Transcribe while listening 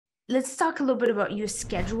let's talk a little bit about your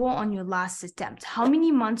schedule on your last attempt. How many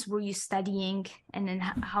months were you studying, and then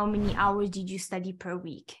how many hours did you study per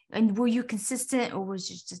week? And were you consistent, or was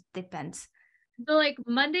it just depends? So like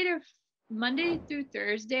Monday through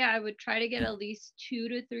Thursday, I would try to get at least 2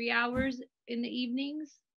 to 3 hours in the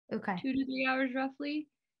evenings, Okay. 2 to 3 hours roughly,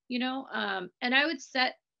 and I would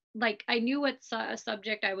set, like, I knew what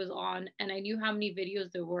subject I was on, and I knew how many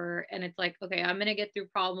videos there were. And it's like, okay, I'm going to get through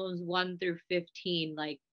problems 1 through 15,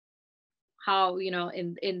 like how,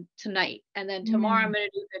 in tonight. And then tomorrow I'm Mm. going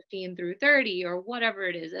to do 15 through 30 or whatever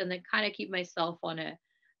it is. And then kind of keep myself on a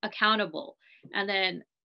accountable. And then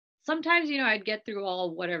sometimes, I'd get through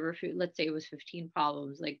all whatever, let's say it was 15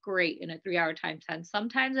 problems, like great, in a 3 hour time span.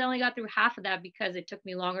 Sometimes I only got through half of that because it took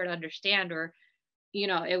me longer to understand, or,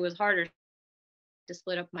 it was harder to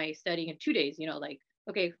split up my studying in 2 days, like,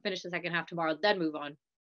 okay, finish the second half tomorrow, then move on.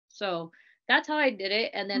 So that's how I did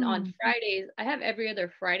it. And then on Mm. Fridays, I have every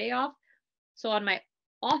other Friday off. So on my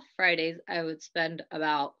off Fridays, I would spend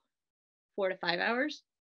about 4 to 5 hours,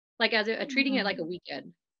 like as treating it like a Mm.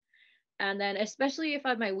 weekend. And then especially if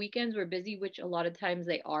my weekends were busy, which a lot of times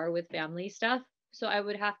they are with family stuff, so I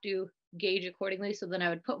would have to gauge accordingly. So then I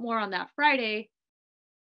would put more on that Friday,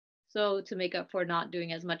 so to make up for not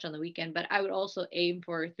doing as much on the weekend. But I would also aim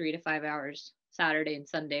for 3 to 5 hours Saturday and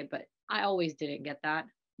Sunday, but I always didn't get that.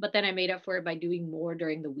 But then I made up for it by doing more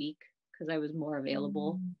during the week because I was more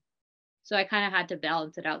available. Mm. So I kind of had to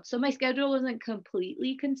balance it out. So my schedule wasn't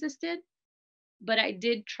completely consistent, but I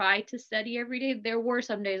did try to study every day. There were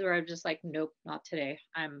some days where I'm just like, nope, not today.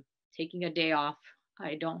 I'm taking a day off.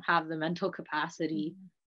 I don't have the mental capacity.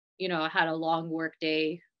 Mm. I had a long work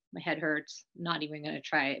day. My head hurts. Not even going to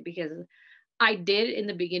try it, because I did in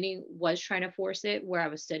the beginning was trying to force it where I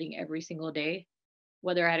was studying every single day,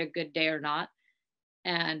 whether I had a good day or not.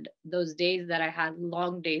 And those days that I had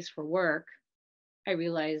long days for work, I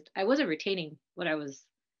realized I wasn't retaining what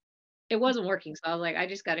it wasn't working. So I was like, I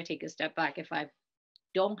just got to take a step back. If I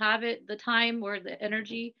don't have it, the time or the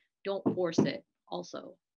energy, don't force it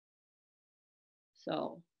also.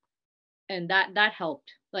 So, and that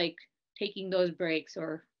helped, like taking those breaks,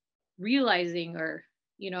 or realizing, or,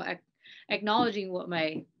 acknowledging what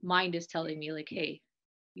my mind is telling me, like, hey,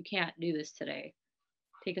 you can't do this today.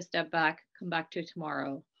 Take a step back, come back to it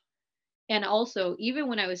tomorrow. And also, even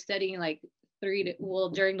when I was studying like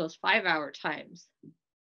during those 5 hour times,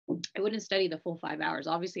 I wouldn't study the full 5 hours.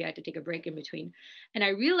 Obviously, I had to take a break in between. And I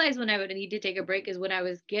realized when I would need to take a break is when I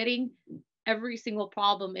was getting every single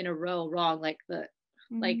problem in a row wrong, like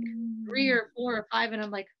three Mm. or four or five. And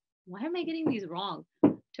I'm like, why am I getting these wrong?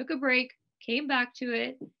 Took a break, came back to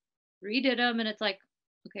it, redid them. And it's like,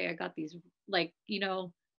 okay, I got these, like,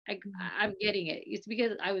 I'm getting it. It's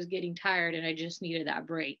because I was getting tired and I just needed that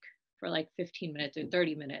break for like 15 minutes or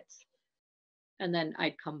 30 minutes. And then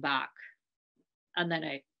I'd come back, and then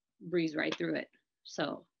I breeze right through it.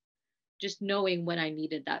 So just knowing when I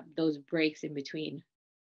needed those breaks in between.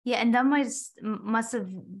 Yeah, and that must have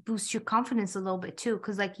boosted your confidence a little bit too,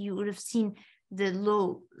 because like you would have seen the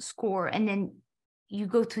low score, and then you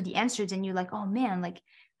go to the answers, and you're like, oh man, like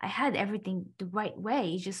I had everything the right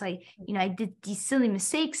way. It's just like, I did these silly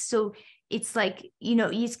mistakes. So it's like,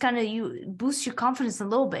 it's kind of, you boost your confidence a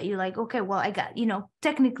little bit. You're like, okay, well, I got,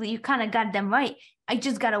 technically you kind of got them right. I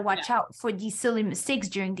just got to Yeah. watch out for these silly mistakes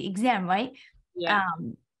during the exam, right? Yeah.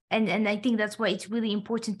 Um, and I think that's why it's really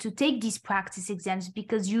important to take these practice exams,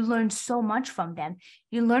 because you learn so much from them.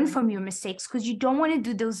 You learn Mhm. from your mistakes, because you don't want to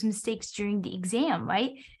do those mistakes during the exam,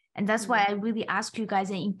 right? And that's why Mhm. I really ask you guys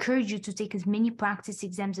and encourage you to take as many practice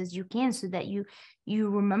exams as you can, so that you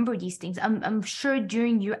remember these things. I'm sure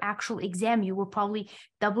during your actual exam you were probably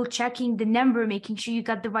double checking the number, making sure you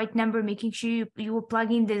got the right number, making sure you were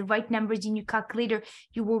plugging the right numbers in your calculator.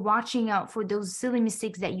 You were watching out for those silly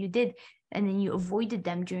mistakes that you did, and then you avoided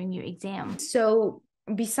them during your exam. So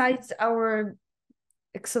besides our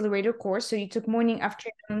accelerator course, so you took morning,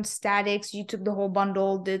 afternoon, statics, you took the whole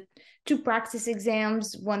bundle, the two practice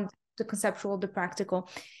exams, one the conceptual, the practical.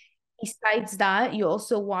 Besides that, you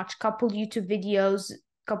also watch couple YouTube videos,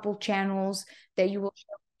 couple channels that you will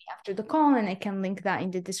show me after the call, and I can link that in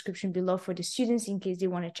the description below for the students in case they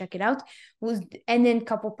want to check it out. And then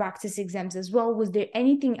couple practice exams as well. Was there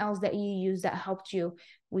anything else that you used that helped you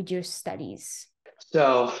with your studies?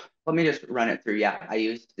 So let me just run it through. Yeah, I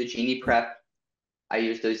used the Genie Prep. I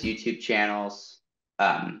used those YouTube channels.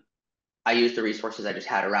 I used the resources I just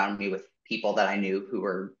had around me with people that I knew who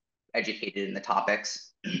were educated in the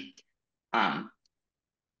topics. um,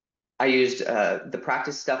 I used the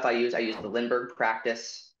practice stuff. I used the Lindbergh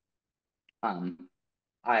practice.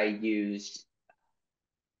 I used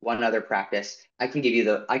one other practice. I can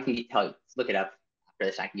tell you, look it up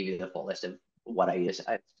this. I can give you the full list of what I use.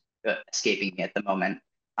 It's escaping me at the moment.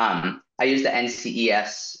 I use the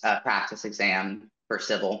NCES practice exam for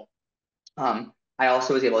civil. I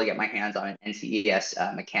also was able to get my hands on an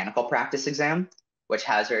NCES mechanical practice exam, which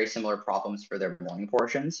has very similar problems for their morning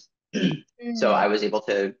portions. So I was able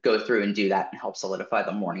to go through and do that and help solidify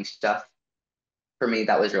the morning stuff. For me,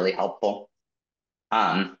 that was really helpful.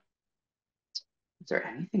 Is there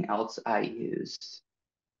anything else I used?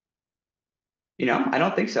 I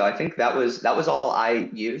don't think so. I think that was all I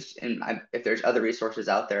used. And if there's other resources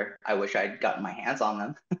out there, I wish I'd gotten my hands on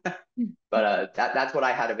them. But that's what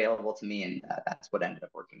I had available to me, and that's what ended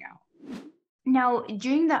up working out. Now,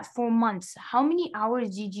 during that 4 months, how many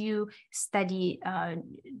hours did you study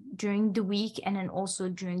during the week and then also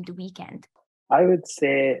during the weekend? I would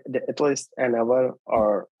say at least an hour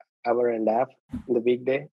or hour and a half in the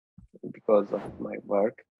weekday because of my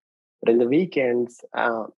work. But in the weekends,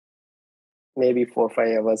 maybe 4 or 5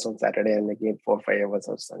 hours on Saturday and again 4 or 5 hours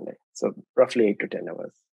on Sunday. So roughly 8 to 10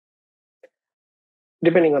 hours.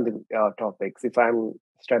 Depending on the topics. If I'm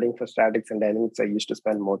studying for statics and dynamics, I used to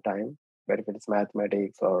spend more time. But if it's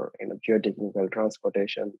mathematics or geotechnical,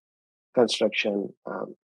 transportation, construction,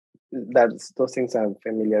 those things I'm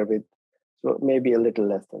familiar with. So maybe a little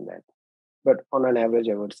less than that. But on an average,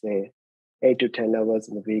 I would say 8 to 10 hours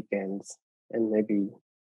in the weekends and maybe,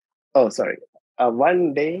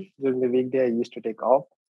 one day during the weekday I used to take off,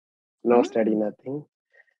 no study, nothing.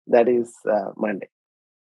 That is Monday.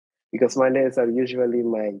 Because Mondays are usually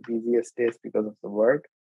my busiest days because of the work.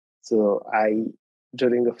 So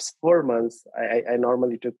during the 4 months, I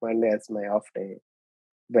normally took Monday as my off day.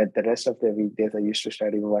 But the rest of the weekdays, I used to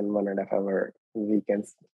study 1.5 hour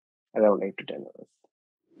weekends, around 8 to 10 hours.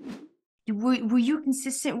 Were you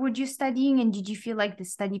consistent with your studying, and did you feel like the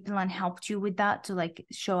study plan helped you with that to like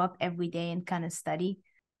show up every day and kind of study?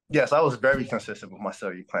 Yes, I was very consistent with my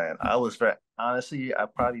study plan. Honestly, I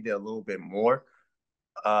probably did a little bit more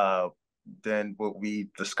than what we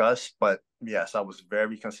discussed, but yes, I was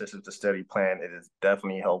very consistent with the study plan. It is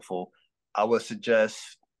definitely helpful. I would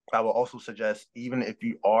also suggest, even if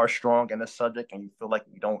you are strong in a subject and you feel like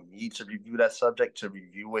you don't need to review that subject, to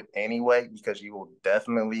review it anyway, because you will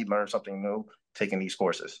definitely learn something new taking this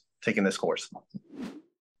course.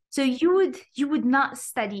 So you would not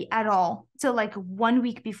study at all till like 1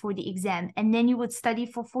 week before the exam, and then you would study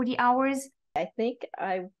for 40 hours? I think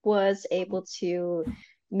I was able to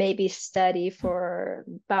maybe study for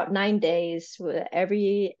about 9 days.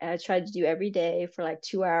 I tried to do every day for like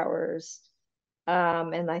 2 hours.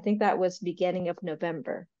 And I think that was beginning of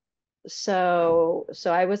November. So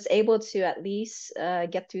I was able to at least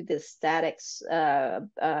get through the statics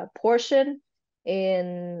portion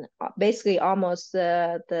in basically almost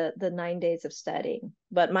the 9 days of studying.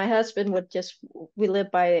 But my husband we live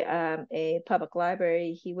by a public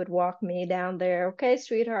library. He would walk me down there. Okay,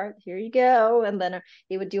 sweetheart, here you go. And then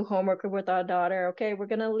he would do homework with our daughter. Okay, we're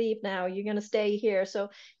gonna leave now. You're gonna stay here. So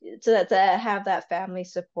to have that family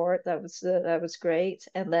support, that was great.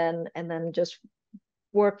 And then just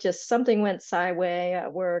work, just something went sideways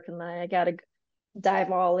at work and I got to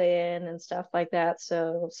dive all in and stuff like that.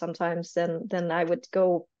 So sometimes then I would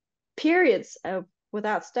go periods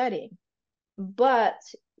without studying. But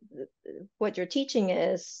what you're teaching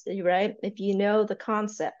is, right, if you know the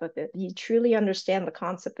concept of it, you truly understand the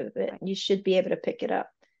concept of it, you should be able to pick it up.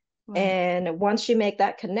 Right. And once you make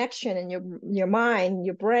that connection in your mind,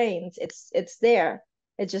 your brains, it's there.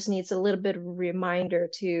 It just needs a little bit of a reminder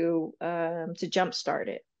to jumpstart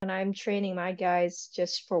it. And I'm training my guys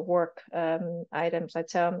just for work items. I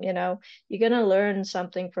tell them, you're going to learn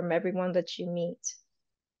something from everyone that you meet.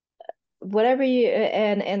 Whatever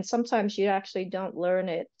and sometimes you actually don't learn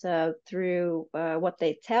it through what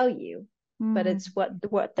they tell you, but it's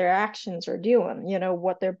what their actions are doing,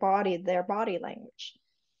 what their body language.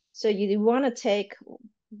 So you want to take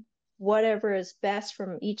whatever is best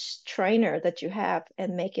from each trainer that you have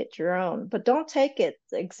and make it your own. But don't take it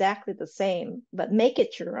exactly the same, but make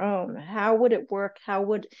it your own. How would it work? How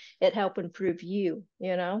would it help improve you,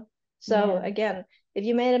 So again, if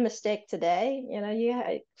you made a mistake today,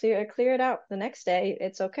 you clear it out the next day.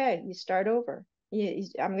 It's okay. You start over.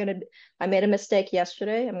 I made a mistake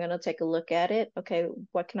yesterday. I'm going to take a look at it. Okay,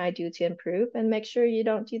 what can I do to improve? And make sure you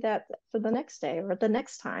don't do that for the next day or the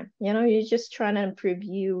next time. You're just trying to improve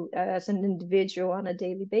you as an individual on a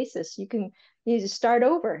daily basis. You just start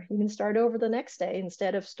over. You can start over the next day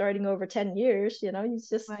instead of starting over 10 years. You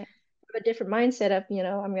just have a different mindset of,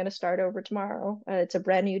 I'm going to start over tomorrow. It's a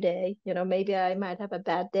brand new day. Maybe I might have a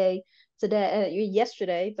bad day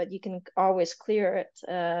yesterday, but you can always clear it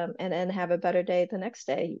and have a better day the next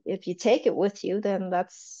day. If you take it with you, then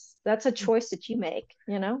that's that's a choice that you make,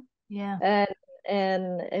 you know. Yeah.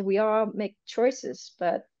 And we all make choices,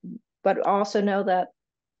 but also know that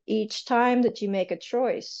each time that you make a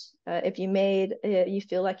choice, if you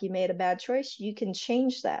feel like you made a bad choice, you can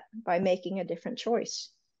change that by making a different choice.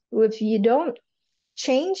 If you don't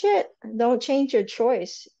change your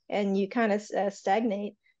choice, and you kind of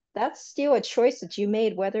stagnate, that's still a choice that you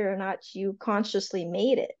made, whether or not you consciously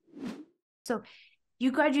made it. So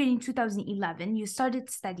you graduated in 2011, you started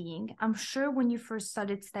studying. I'm sure when you first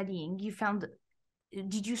started studying,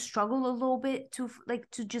 did you struggle a little bit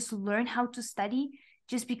to just learn how to study,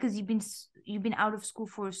 just because you've been out of school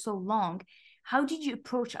for so long? How did you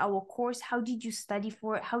approach our course? How did you study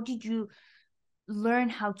for it? How did you learn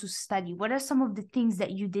how to study? What are some of the things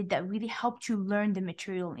that you did that really helped you learn the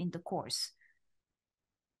material in the course?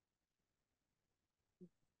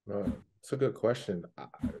 It's a good question.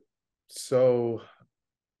 So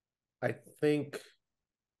I think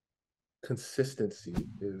consistency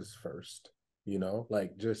is first,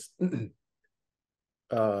 like just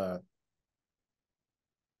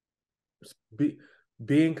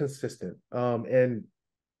being consistent, and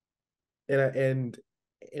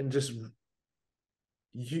just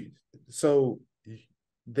you. So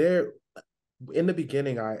there in the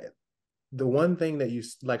beginning, the one thing that you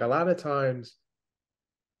like, a lot of times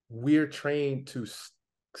we're trained to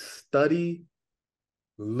study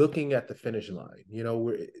looking at the finish line,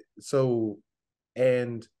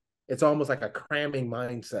 and it's almost like a cramming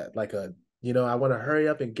mindset, like I want to hurry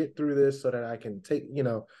up and get through this so that I can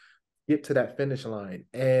get to that finish line.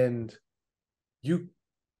 And it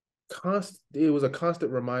was a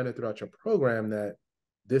constant reminder throughout your program that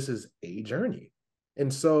this is a journey.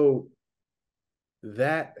 And so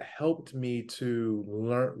that helped me to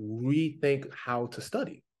rethink how to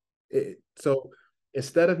study. So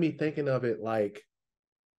instead of me thinking of it like,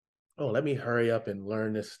 oh, let me hurry up and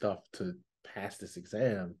learn this stuff to pass this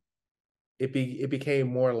exam, it became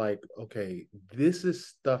more like, okay, this is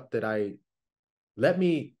stuff that let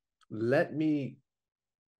me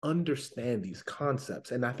understand these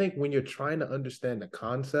concepts. And I think when you're trying to understand the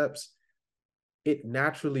concepts, it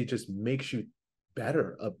naturally just makes you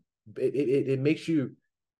better. It makes you,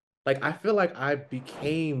 like, I feel like I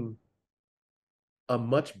became a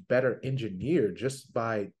much better engineer just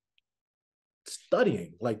by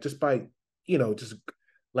studying, like just by, just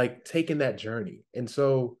like taking that journey. And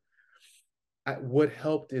so what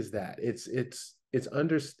helped is that it's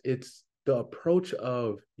the approach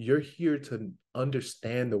of, you're here to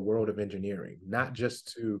understand the world of engineering, not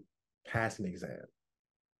just to pass an exam.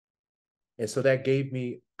 And so that gave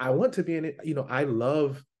me, I want to be in it, I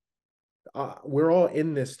love, we're all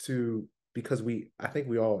in this because I think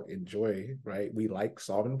we all enjoy, right? We like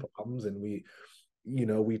solving problems, and we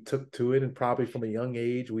took to it, and probably from a young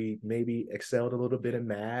age, we maybe excelled a little bit in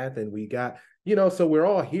math, and we got, so we're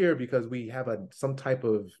all here because we have some type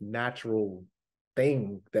of natural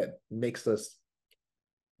thing that makes us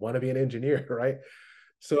want to be an engineer, right?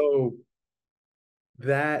 So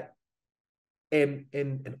that, and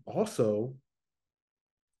also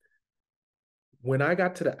when I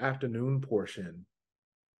got to the afternoon portion,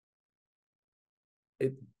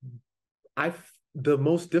 the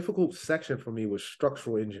most difficult section for me was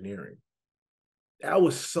structural engineering. That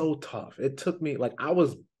was so tough. It took me, like, I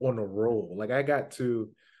was on a roll. Like, I got to,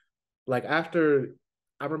 like, after,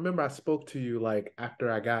 I remember I spoke to you, like,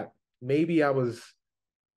 after maybe I was,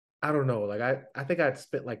 I don't know, like, I think I'd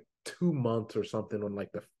spent like 2 months or something on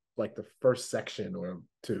like the first section or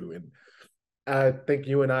two. And I think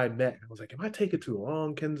you and I met. I was like, am I taking too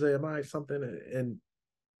long, Kenza? Am I something? And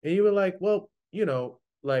you were like, well,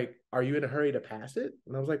 like, are you in a hurry to pass it?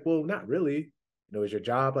 And I was like, well, not really. Is your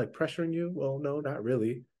job like pressuring you? Well, no, not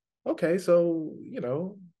really. Okay, so,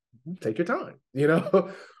 take your time,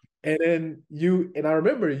 And then and I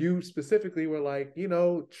remember you specifically were like,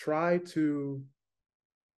 try to,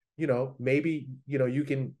 maybe,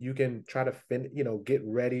 you can try to get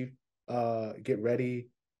ready, uh,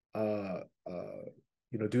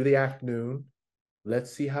 do the afternoon.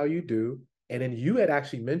 Let's see how you do. And then you had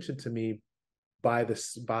actually mentioned to me by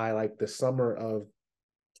like the summer of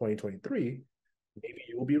 2023, maybe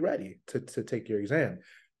you will be ready to take your exam.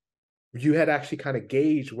 You had actually kind of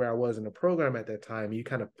gauged where I was in the program at that time. You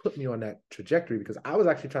kind of put me on that trajectory, because I was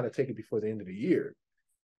actually trying to take it before the end of the year.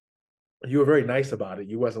 You were very nice about it.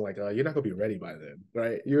 You wasn't like, you're not gonna be ready by then,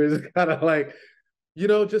 right? You were just kind of like,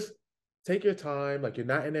 just take your time. Like, you're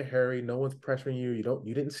not in a hurry. No one's pressuring you.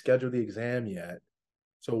 You didn't schedule the exam yet.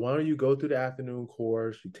 So why don't you go through the afternoon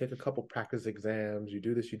course, you take a couple practice exams, you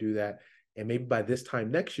do this, you do that, and maybe by this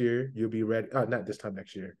time next year, you'll be ready. Not this time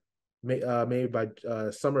next year. Maybe by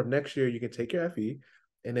summer of next year, you can take your FE.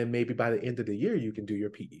 and then maybe by the end of the year you can do your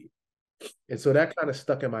PE. And so that kind of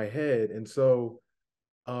stuck in my head. And so,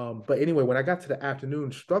 but anyway, when I got to the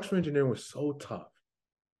afternoon, structural engineering was so tough.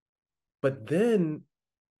 But then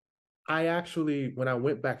I actually, when I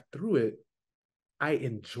went back through it, I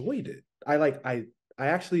enjoyed it. I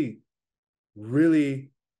actually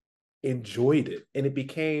really enjoyed it. And it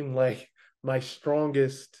became like my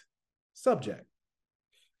strongest subject.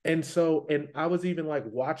 And so, and I was even like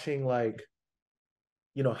watching like,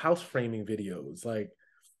 you know, house framing videos, like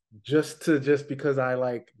just because I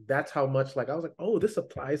like, that's how much like I was like, oh, this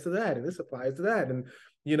applies to that and this applies to that. And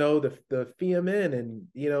you know, the feexam and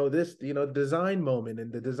you know, this, you know, design moment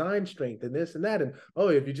and the design strength and this and that. And oh,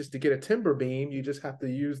 if you just to get a timber beam, you just have to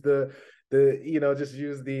use the you know, just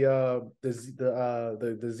use the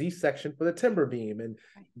Z section for the timber beam. And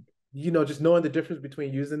you know, just knowing the difference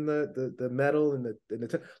between using the metal and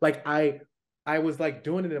the like I was like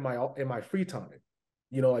doing it in my free time,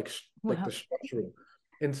 you know, like the structural.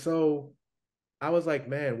 And so I was like,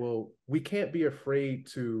 man, well, we can't be afraid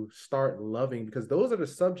to start loving, because those are the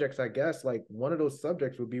subjects, I guess, like one of those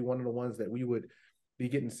subjects would be one of the ones that we would be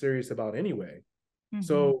getting serious about anyway. Mm-hmm.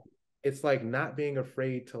 So it's like not being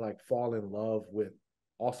afraid to like fall in love with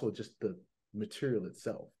also just the material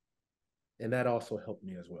itself. And that also helped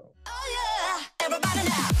me as well. Oh, yeah. Everybody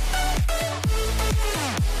now.